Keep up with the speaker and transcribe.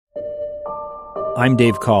I'm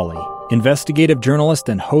Dave Cawley, investigative journalist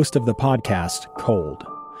and host of the podcast Cold.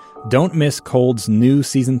 Don't miss Cold's new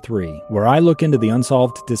Season 3, where I look into the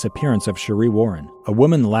unsolved disappearance of Sheree Warren, a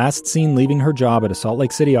woman last seen leaving her job at a Salt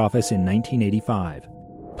Lake City office in 1985.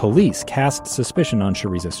 Police cast suspicion on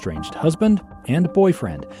Sheree's estranged husband and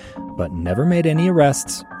boyfriend, but never made any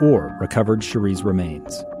arrests or recovered Sheree's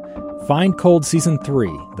remains. Find Cold Season 3,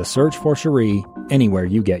 The Search for Sheree, anywhere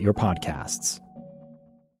you get your podcasts.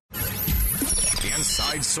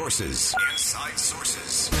 Inside Sources. Inside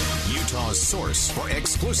Sources. Utah's source for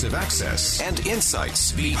exclusive access and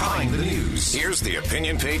insights behind the news. Here's the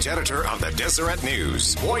opinion page editor of the Deseret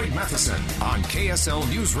News, Boyd Matheson, on KSL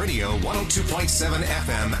News Radio 102.7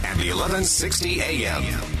 FM and 1160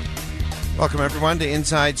 AM. Welcome, everyone, to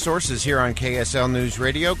Inside Sources here on KSL News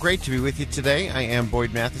Radio. Great to be with you today. I am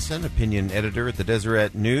Boyd Matheson, opinion editor at the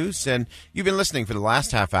Deseret News, and you've been listening for the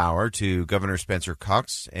last half hour to Governor Spencer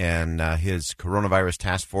Cox and his coronavirus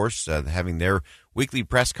task force having their weekly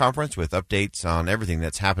press conference with updates on everything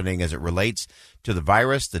that's happening as it relates to the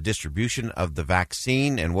virus, the distribution of the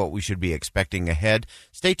vaccine, and what we should be expecting ahead.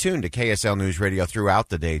 Stay tuned to KSL News Radio throughout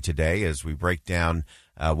the day today as we break down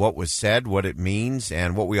what was said, what it means,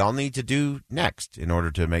 and what we all need to do next in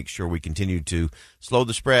order to make sure we continue to slow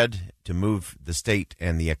the spread, to move the state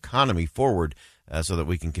and the economy forward so that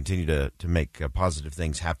we can continue to make positive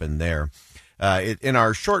things happen there. In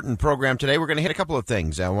our shortened program today, we're going to hit a couple of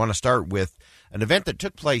things. I want to start with an event that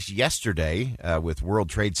took place yesterday with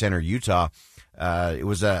World Trade Center Utah. It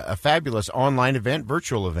was a fabulous online event,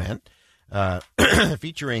 virtual event,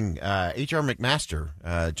 featuring H.R. McMaster,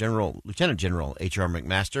 Lieutenant General H.R.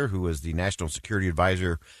 McMaster, who was the National Security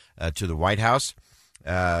Advisor to the White House.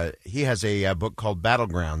 He has a book called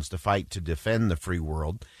Battlegrounds: To Fight to Defend the Free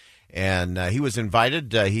World. And he was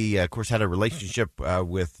invited. He, of course, had a relationship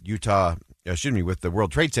with with the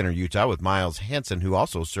World Trade Center Utah, with Miles Hansen, who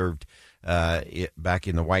also served back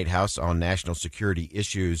in the White House on national security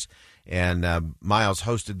issues. And Miles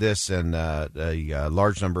hosted this, and a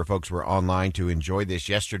large number of folks were online to enjoy this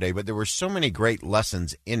yesterday. But there were so many great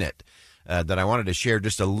lessons in it that I wanted to share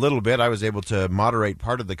just a little bit. I was able to moderate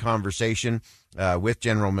part of the conversation with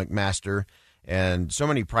General McMaster, and so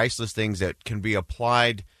many priceless things that can be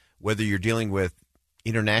applied whether you're dealing with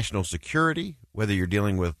international security, whether you're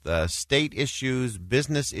dealing with state issues,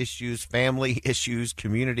 business issues, family issues,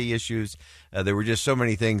 community issues. There were just so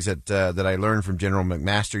many things that I learned from General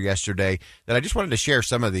McMaster yesterday that I just wanted to share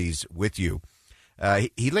some of these with you.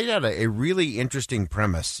 He laid out a really interesting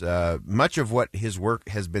premise. Much of what his work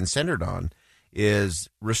has been centered on is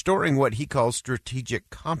restoring what he calls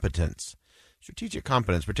strategic competence. Strategic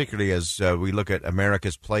competence, particularly as we look at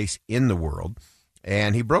America's place in the world.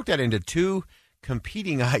 And he broke that into two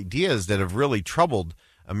competing ideas that have really troubled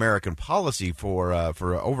American policy for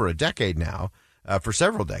over a decade now, for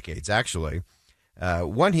several decades, actually.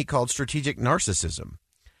 One he called strategic narcissism.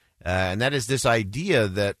 And that is this idea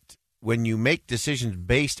that when you make decisions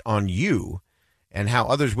based on you and how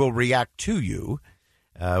others will react to you,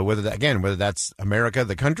 whether that's America,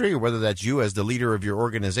 the country, or whether that's you as the leader of your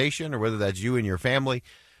organization, or whether that's you and your family,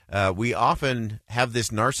 we often have this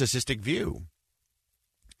narcissistic view.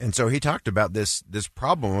 And so he talked about this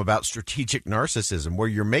problem about strategic narcissism, where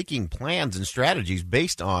you're making plans and strategies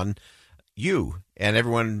based on you and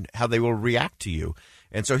everyone, how they will react to you.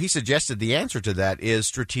 And so he suggested the answer to that is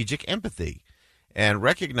strategic empathy and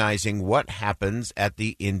recognizing what happens at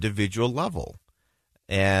the individual level.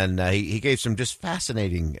 And he gave some just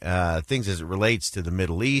fascinating things as it relates to the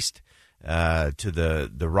Middle East, to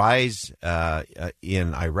the rise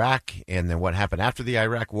in Iraq, and then what happened after the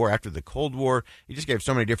Iraq War, after the Cold War. He just gave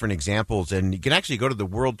so many different examples, and you can actually go to the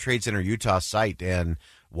World Trade Center Utah site and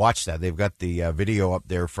watch that. They've got the video up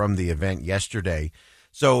there from the event yesterday.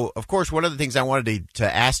 So, of course, one of the things I wanted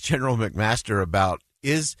to ask General McMaster about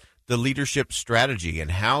is the leadership strategy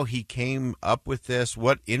and how he came up with this,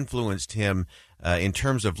 what influenced him in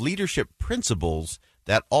terms of leadership principles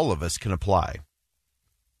that all of us can apply.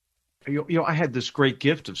 I had this great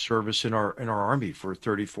gift of service in our Army for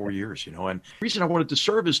 34 years, and the reason I wanted to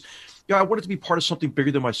serve is, I wanted to be part of something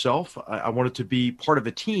bigger than myself. I wanted to be part of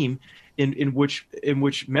a team in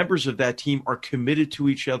which members of that team are committed to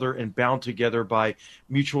each other and bound together by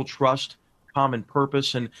mutual trust, common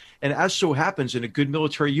purpose, and as so happens in a good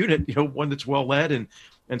military unit, one that's well led and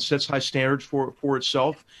sets high standards for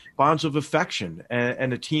itself, bonds of affection,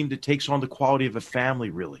 and a team that takes on the quality of a family,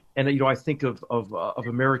 really. And I think of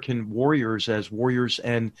American warriors as warriors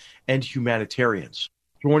and humanitarians.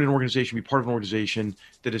 Join an organization, be part of an organization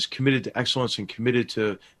that is committed to excellence and committed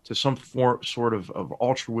to some sort of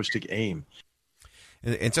altruistic aim.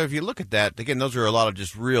 And so if you look at that, again, those are a lot of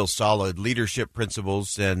just real solid leadership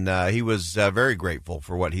principles. And he was very grateful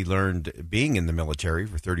for what he learned being in the military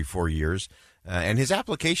for 34 years. And his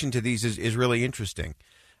application to these is really interesting.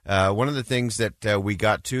 One of the things that we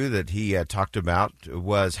got to that he talked about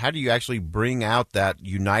was how do you actually bring out that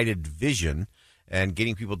united vision and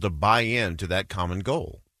getting people to buy into that common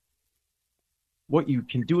goal? What you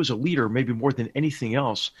can do as a leader, maybe more than anything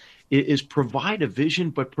else, is provide a vision,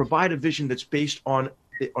 but provide a vision that's based on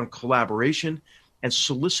collaboration and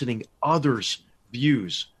soliciting others'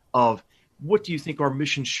 views of what do you think our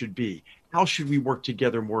mission should be? How should we work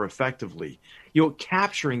together more effectively?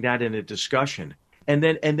 Capturing that in a discussion. And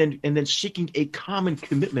then seeking a common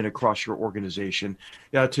commitment across your organization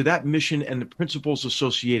to that mission and the principles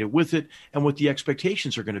associated with it, and what the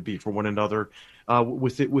expectations are going to be for one another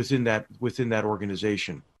within that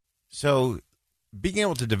organization. So, being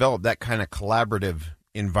able to develop that kind of collaborative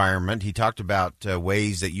environment, he talked about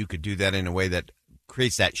ways that you could do that in a way that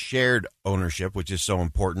creates that shared ownership, which is so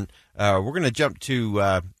important. We're going to jump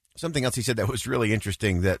to something else he said that was really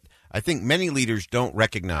interesting that I think many leaders don't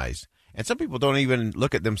recognize. And some people don't even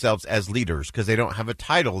look at themselves as leaders because they don't have a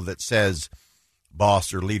title that says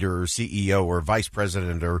boss or leader or CEO or vice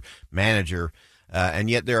president or manager. And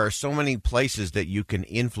yet there are so many places that you can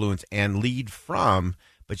influence and lead from,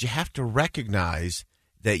 but you have to recognize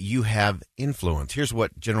that you have influence. Here's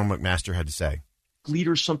what General McMaster had to say.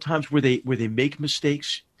 Leaders sometimes where they make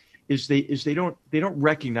mistakes is they don't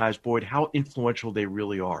recognize, Boyd, how influential they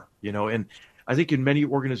really are. And I think in many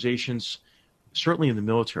organizations, certainly in the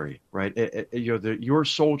military, right? Your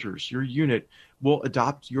soldiers, your unit will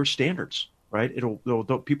adopt your standards, right?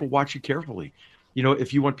 People watch you carefully.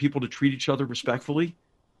 If you want people to treat each other respectfully,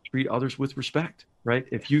 treat others with respect, right?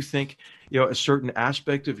 If you think, a certain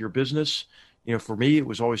aspect of your business, for me, it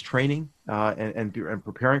was always training and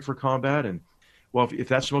preparing for combat. And well, if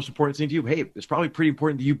that's the most important thing to you, hey, it's probably pretty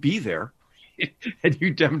important that you be there and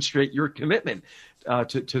you demonstrate your commitment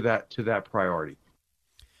to that priority.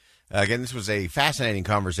 Again, this was a fascinating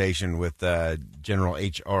conversation with General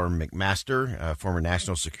H.R. McMaster, former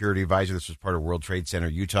National Security Advisor. This was part of World Trade Center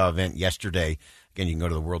Utah event yesterday. Again, you can go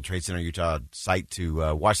to the World Trade Center Utah site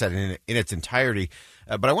to watch that in its entirety.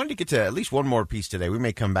 But I wanted to get to at least one more piece today. We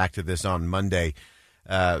may come back to this on Monday.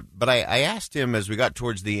 But I asked him as we got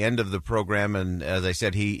towards the end of the program, and as I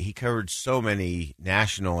said, he covered so many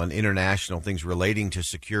national and international things relating to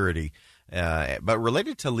security. But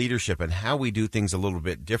related to leadership and how we do things a little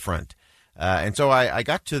bit different. And so I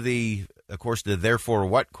got to the therefore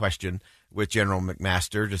what question with General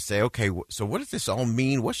McMaster to say, okay, so what does this all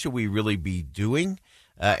mean? What should we really be doing?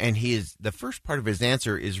 And the first part of his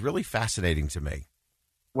answer is really fascinating to me.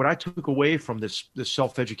 What I took away from this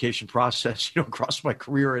self-education process, across my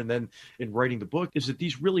career and then in writing the book, is that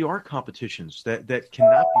these really are competitions that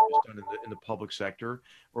cannot be just done in the public sector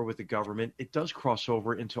or with the government. It does cross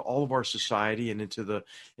over into all of our society and into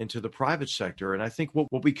the private sector. And I think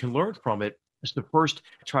what we can learn from it is to first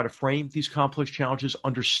try to frame these complex challenges,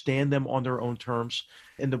 understand them on their own terms.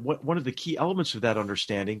 And one of the key elements of that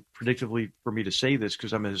understanding, predictably for me to say this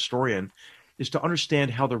because I'm a historian, is to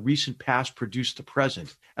understand how the recent past produced the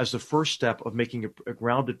present as the first step of making a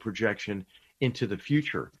grounded projection into the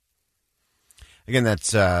future. Again,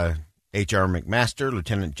 that's H.R. McMaster,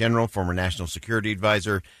 Lieutenant General, former National Security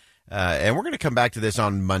Advisor. And we're going to come back to this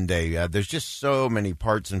on Monday. There's just so many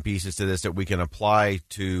parts and pieces to this that we can apply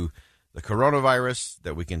to the coronavirus,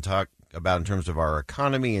 that we can talk about in terms of our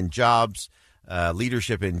economy and jobs,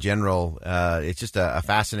 leadership in general. It's just a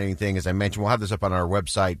fascinating thing. As I mentioned, we'll have this up on our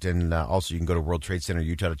website, and also you can go to World Trade Center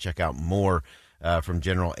Utah to check out more from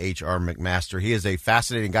General H.R. McMaster. He is a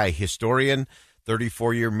fascinating guy, historian,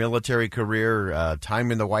 34-year military career,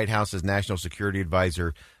 time in the White House as National Security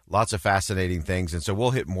Advisor, lots of fascinating things. And so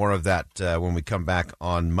we'll hit more of that when we come back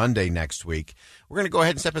on Monday next week. We're going to go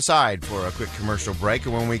ahead and step aside for a quick commercial break.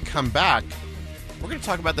 And when we come back, we're going to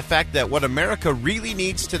talk about the fact that what America really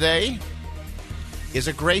needs today is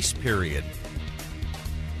a grace period.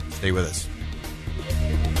 Stay with us.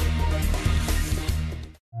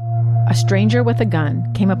 A stranger with a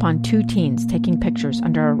gun came upon two teens taking pictures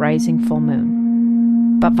under a rising full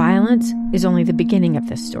moon. But violence is only the beginning of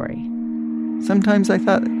this story. Sometimes I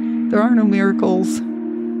thought, there are no miracles.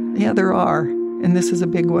 Yeah, there are, and this is a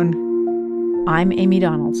big one. I'm Amy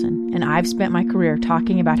Donaldson, and I've spent my career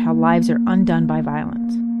talking about how lives are undone by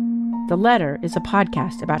violence. The Letter is a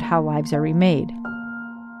podcast about how lives are remade.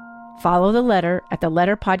 Follow The Letter at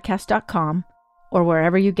theletterpodcast.com or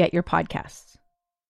wherever you get your podcasts.